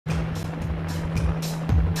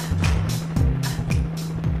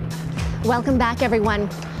Welcome back, everyone.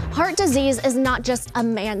 Heart disease is not just a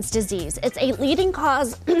man's disease. It's a leading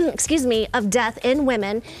cause, of death in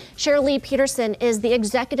women. Shirley Peterson is the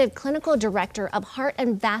Executive Clinical Director of Heart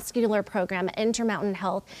and Vascular Program at Intermountain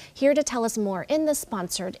Health, here to tell us more in the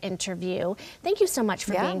sponsored interview. Thank you so much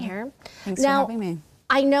for being here. Thanks for having me.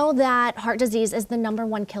 I know that heart disease is the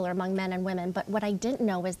 #1 killer among men and women, but what I didn't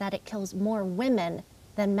know is that it kills more women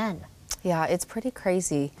than men. Yeah, it's pretty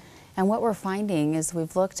crazy. And what we're finding is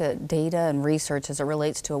we've looked at data and research as it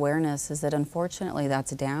relates to awareness is that unfortunately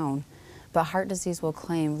that's down. But heart disease will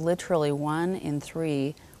claim literally 1 in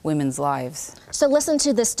 3 women's lives. So listen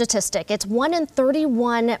to this statistic. It's 1 in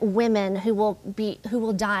 31 women who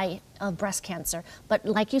will die of breast cancer. But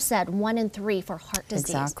like you said, 1 in 3 for heart disease.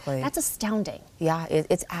 Exactly. That's astounding. Yeah,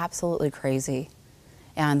 it's absolutely crazy.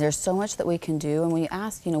 And there's so much that we can do. And when you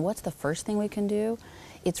ask, what's the first thing we can do?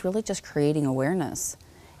 It's really just creating awareness.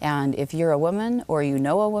 And if you're a woman, or you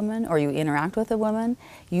know a woman, or you interact with a woman,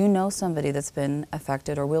 you know somebody that's been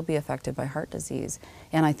affected or will be affected by heart disease.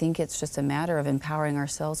 And I think it's just a matter of empowering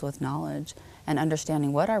ourselves with knowledge and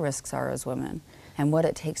understanding what our risks are as women and what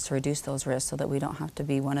it takes to reduce those risks so that we don't have to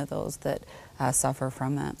be one of those that suffer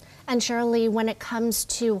from it. And Shirley, when it comes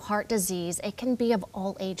to heart disease, it can be of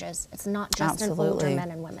all ages. It's not just in older men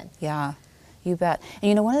and women. Yeah. You bet.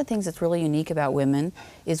 And one of the things that's really unique about women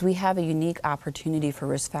is we have a unique opportunity for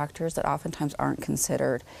risk factors that oftentimes aren't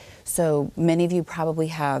considered. So many of you probably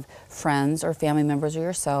have friends or family members or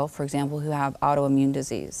yourself, for example, who have autoimmune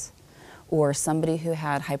disease, or somebody who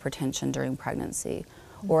had hypertension during pregnancy,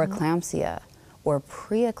 or eclampsia, or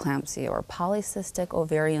preeclampsia, or polycystic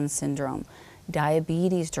ovarian syndrome,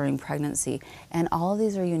 diabetes during pregnancy. And all of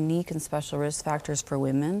these are unique and special risk factors for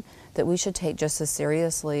women that we should take just as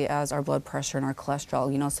seriously as our blood pressure and our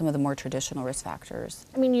cholesterol, some of the more traditional risk factors.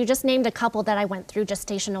 I mean, you just named a couple that I went through,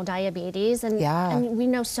 gestational diabetes, and we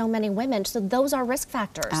know so many women, so those are risk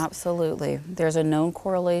factors. Absolutely. There's a known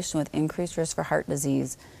correlation with increased risk for heart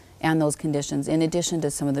disease and those conditions, in addition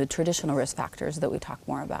to some of the traditional risk factors that we talk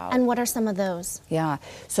more about. And what are some of those? Yeah,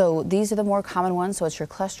 so these are the more common ones. So it's your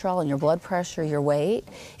cholesterol and your blood pressure, your weight.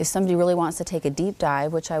 If somebody really wants to take a deep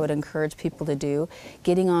dive, which I would encourage people to do,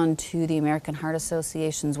 getting onto the American Heart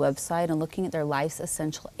Association's website and looking at their Life's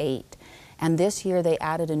Essential 8. And this year they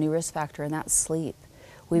added a new risk factor, and that's sleep.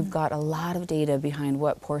 We've got a lot of data behind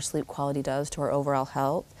what poor sleep quality does to our overall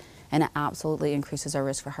health, and it absolutely increases our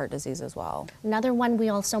risk for heart disease as well. Another one we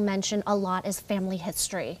also mention a lot is family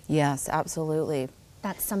history. Yes, absolutely.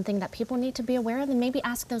 That's something that people need to be aware of and maybe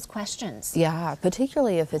ask those questions. Yeah,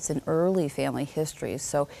 particularly if it's an early family history.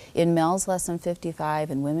 So in males less than 55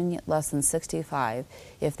 and women less than 65,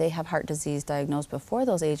 if they have heart disease diagnosed before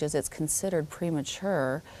those ages, it's considered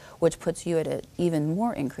premature, which puts you at an even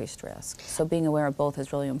more increased risk. So being aware of both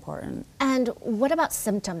is really important. And what about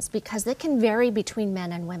symptoms? Because it can vary between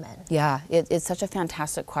men and women. Yeah, it's such a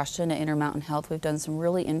fantastic question. At Intermountain Health, we've done some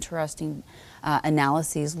really interesting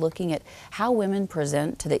analyses looking at how women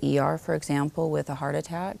present to the ER, for example, with a heart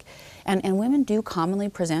attack. And women do commonly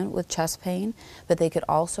present with chest pain, but they could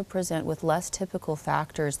also present with less typical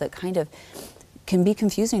factors that kind of can be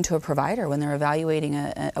confusing to a provider when they're evaluating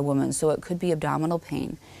a woman. So it could be abdominal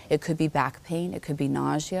pain, it could be back pain, it could be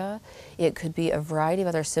nausea, it could be a variety of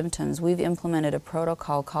other symptoms. We've implemented a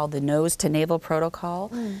protocol called the nose to navel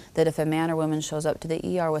protocol, that if a man or woman shows up to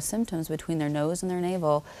the ER with symptoms between their nose and their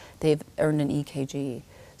navel, they've earned an EKG.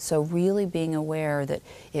 So really being aware that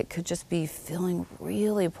it could just be feeling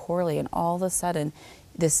really poorly, and all of a sudden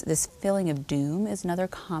this feeling of doom is another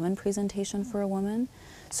common presentation for a woman.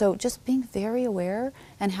 So just being very aware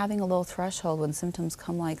and having a low threshold when symptoms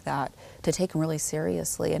come like that to take them really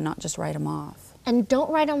seriously and not just write them off. And don't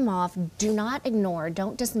write them off. Do not ignore.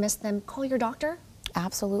 Don't dismiss them. Call your doctor.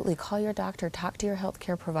 Absolutely. Call your doctor. Talk to your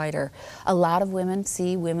healthcare provider. A lot of women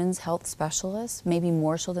see women's health specialists, maybe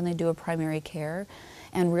more so than they do a primary care.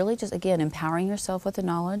 And really just, again, empowering yourself with the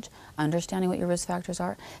knowledge, understanding what your risk factors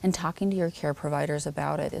are, and talking to your care providers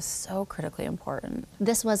about it is so critically important.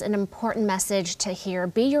 This was an important message to hear.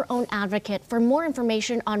 Be your own advocate. For more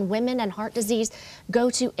information on women and heart disease, go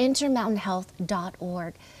to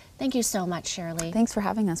intermountainhealth.org. Thank you so much, Shirley. Thanks for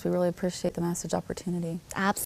having us. We really appreciate the message opportunity. Absolutely.